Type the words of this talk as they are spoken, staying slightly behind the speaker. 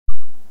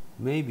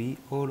Maybe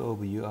all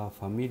of you are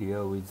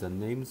familiar with the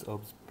names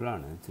of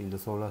planets in the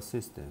solar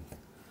system.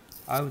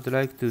 I would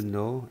like to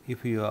know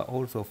if you are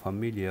also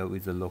familiar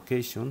with the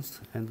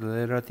locations and the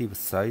relative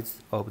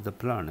size of the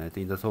planet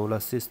in the solar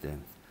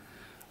system.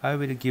 I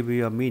will give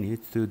you a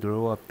minute to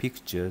draw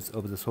pictures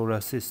of the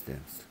solar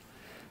systems.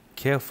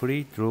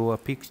 Carefully draw a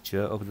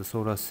picture of the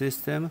solar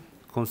system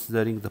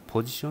considering the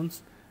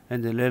positions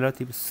and the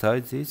relative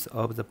sizes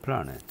of the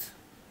planet.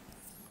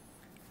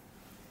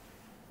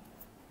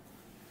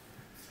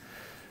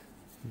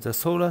 The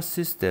solar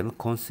system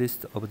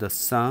consists of the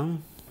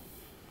Sun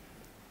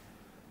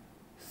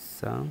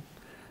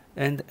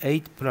and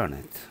 8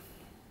 planets.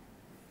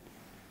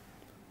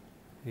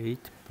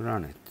 8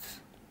 planets.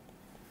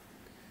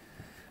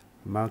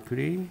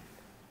 Mercury,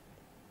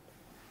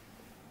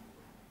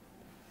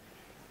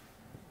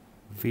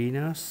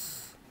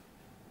 Venus,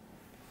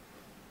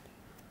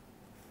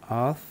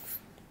 Earth,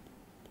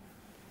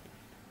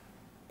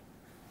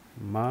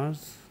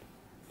 Mars,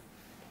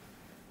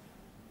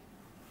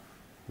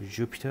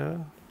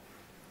 Jupiter,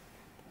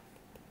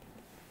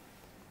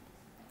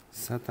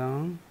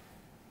 Saturn,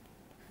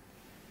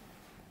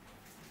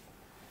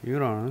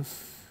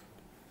 Uranus,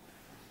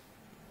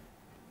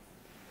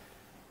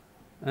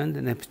 and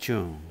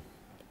Neptune.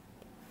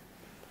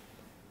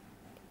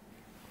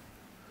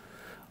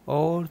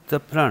 All the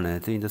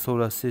planets in the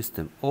solar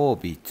system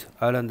orbit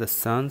around the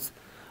Sun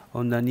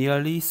on a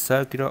nearly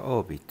circular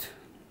orbit.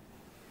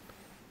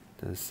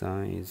 The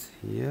Sun is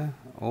here,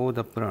 all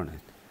the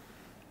planets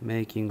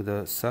making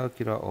the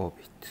circular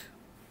orbit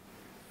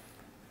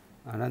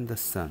around the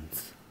Sun.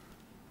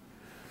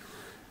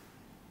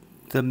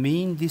 The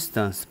mean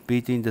distance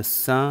between the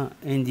Sun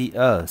and the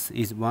Earth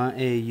is 1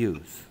 AU.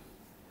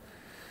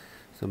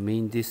 So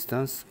mean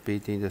distance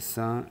between the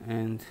Sun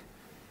and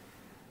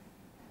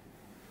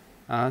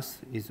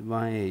Earth is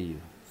 1 AU.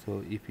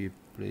 So if you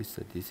place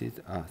this is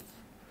Earth.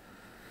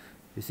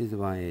 This is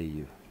 1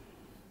 AU.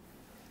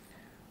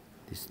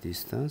 This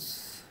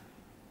distance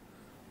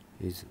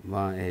is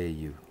 1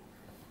 AU.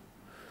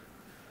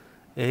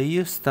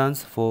 AU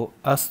stands for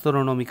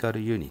astronomical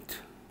unit.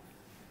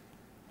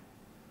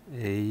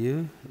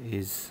 AU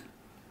is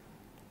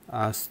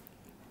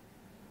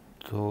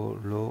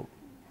astronomical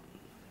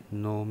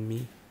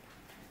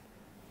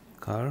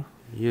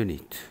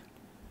unit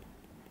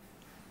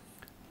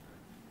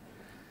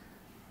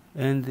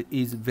and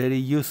is very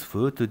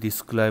useful to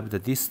describe the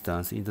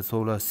distance in the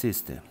solar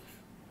system.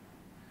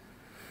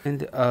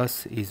 And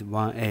Earth is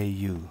 1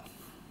 AU.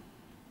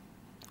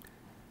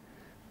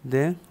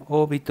 Then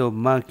orbit of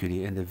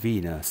Mercury and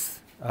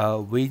Venus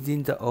are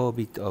within the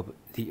orbit of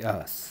the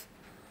Earth.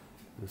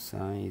 The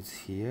Sun is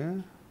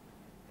here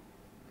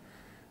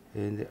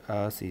and the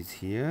Earth is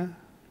here.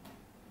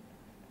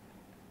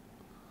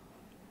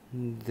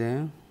 And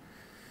then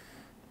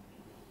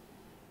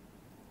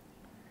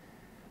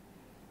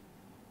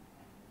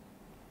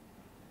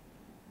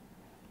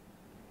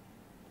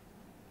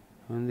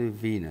only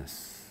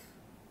Venus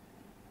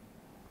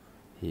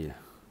here.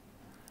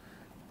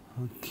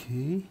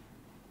 Okay.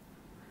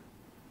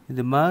 And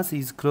the Mars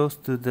is close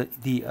to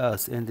the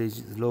Earth and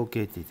is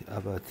located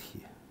about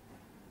here.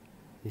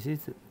 This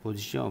is the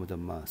position of the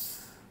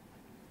Mars.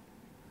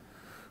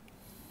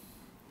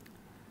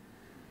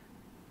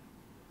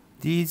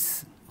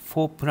 These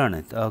 4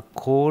 planets are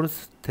called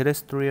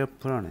terrestrial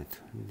planets.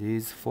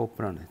 These 4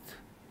 planets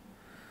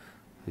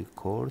we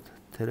called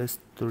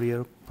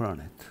terrestrial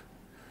planet.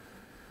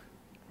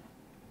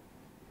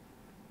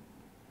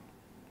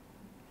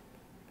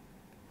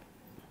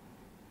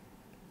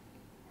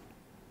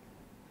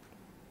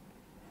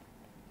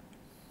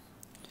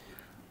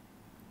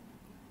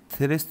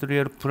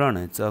 Terrestrial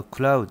planets are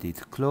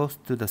crowded close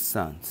to the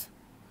Sun.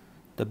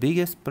 The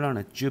biggest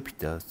planet,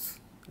 Jupiter,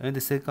 and the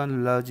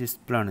second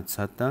largest planet,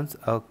 Saturn,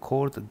 are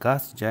called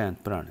gas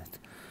giant planets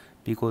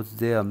because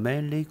they are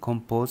mainly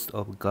composed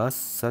of gas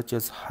such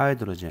as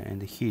hydrogen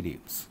and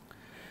helium.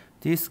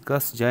 These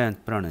gas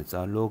giant planets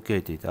are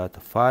located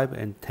at 5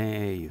 and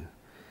 10 AU.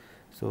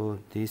 So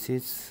this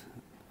is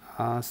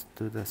Earth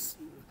to the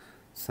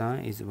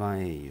Sun is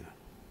 1 AU.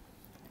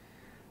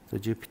 So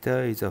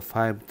Jupiter is a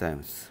 5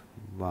 times.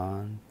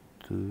 1,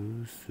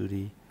 2,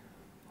 3,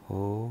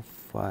 4,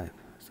 5.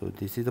 So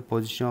this is the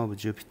position of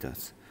Jupiter.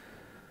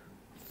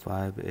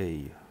 5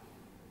 AU.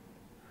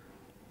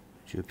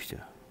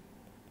 Jupiter.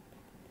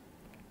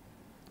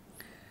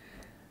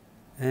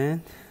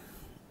 And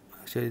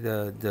actually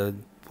the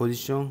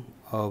position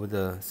of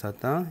the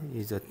Saturn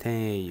is a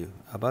 10 AU,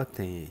 about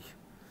 10 AU.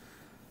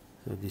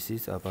 So this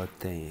is about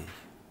 10 AU.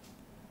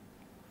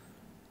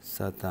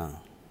 Saturn.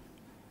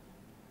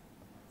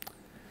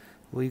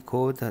 We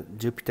call that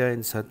Jupiter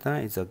and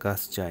Saturn is a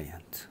gas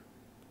giant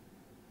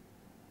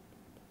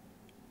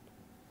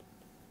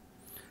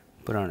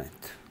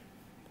planet.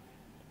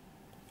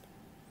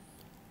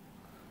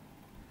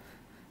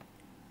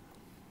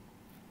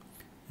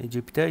 And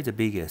Jupiter is the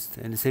biggest,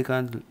 and the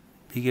second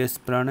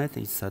biggest planet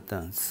is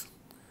Saturn's.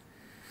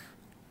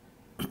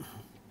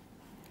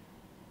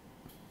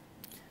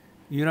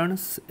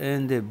 Uranus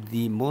and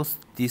the most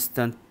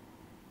distant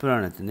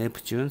planet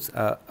Neptune's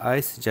are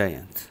ice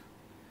giant.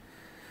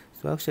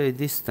 So actually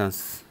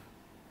distance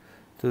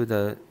to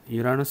the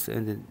Uranus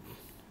and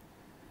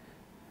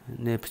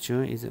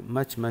Neptune is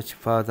much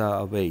farther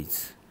away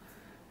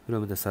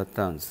from the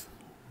Saturns.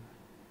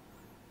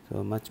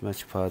 So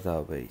much farther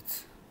away.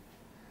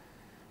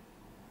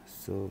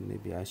 So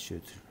maybe I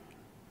should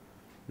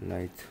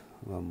write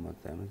one more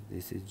time.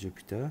 This is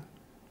Jupiter,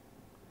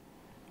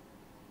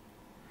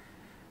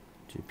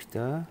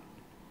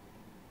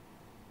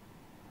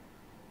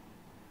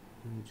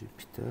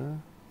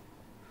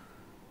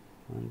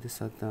 and the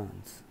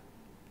Saturns.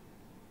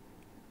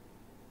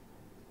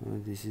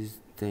 And this is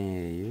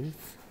 10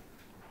 AUs.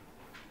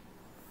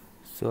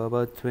 So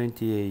about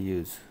 20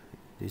 AUs.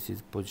 This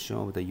is position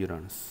of the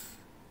Uranus.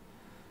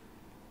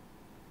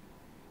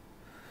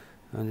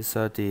 And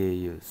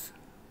 30 AUs.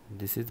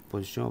 This is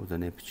position of the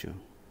Neptune.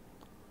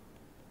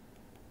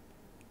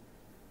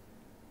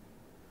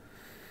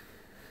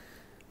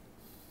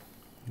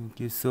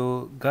 Okay,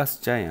 so gas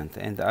giant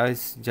and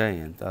ice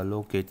giant are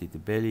located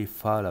very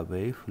far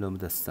away from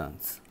the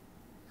stars.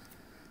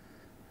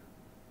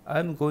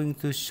 I'm going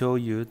to show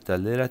you the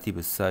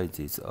relative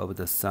sizes of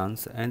the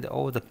suns and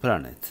all the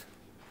planets.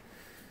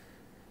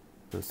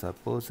 So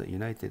suppose the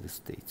United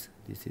States.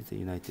 This is the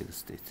United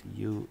States,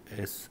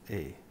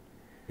 USA.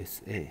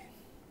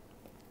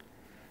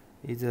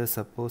 Is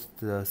supposed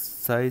the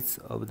size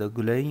of the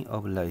grain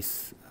of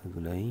rice.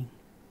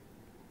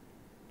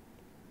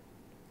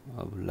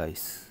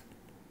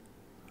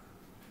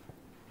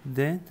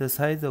 Then the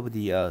size of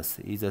the Earth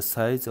is the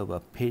size of a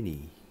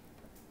penny.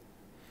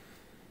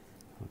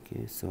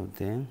 Okay, so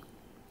then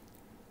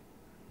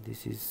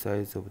this is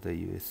size of the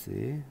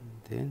USA,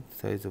 then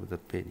size of the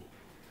penny.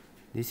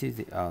 This is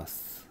the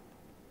Earth.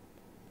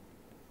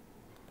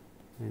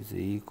 Is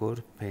equal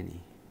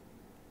penny.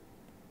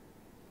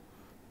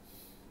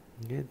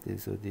 Okay,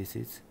 so this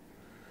is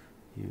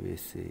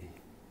USA.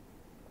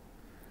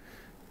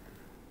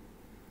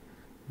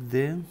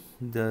 Then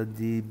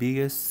the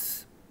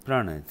biggest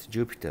planet,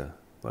 Jupiter.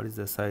 What is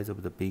the size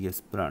of the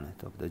biggest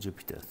planet of the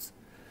Jupiters?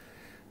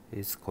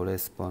 It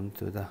corresponds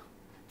to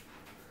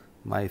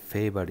my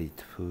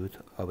favorite food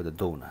of the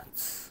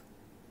donuts.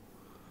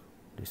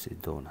 This is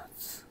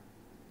donuts.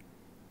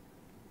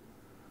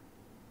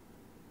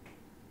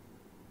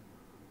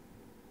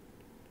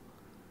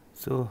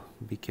 So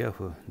be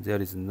careful,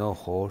 there is no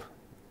hole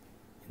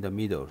in the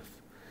middle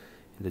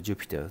in the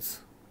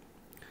Jupiters.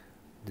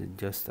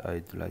 Just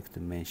I'd like to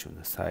mention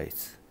the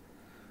size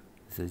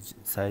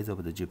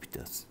of the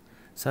Jupiters.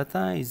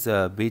 Saturn is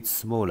a bit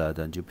smaller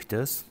than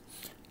Jupiter's.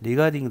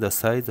 Regarding the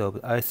size of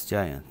ice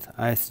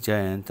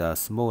giants are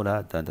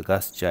smaller than the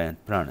gas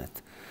giant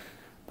planet,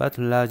 but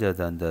larger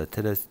than the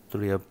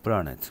terrestrial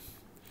planet.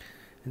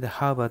 And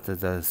how about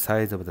the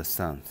size of the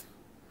sun?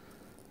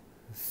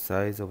 The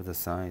size of the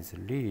sun is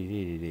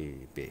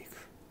really big.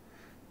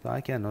 So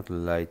I cannot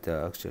write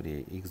the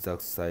actually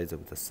exact size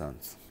of the sun.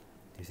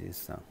 This is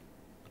sun.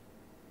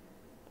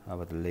 How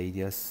about the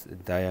radius,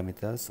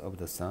 diameters of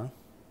the sun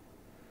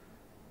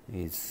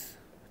is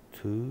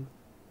 2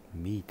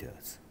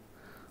 meters.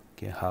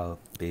 Okay, how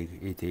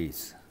big it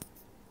is.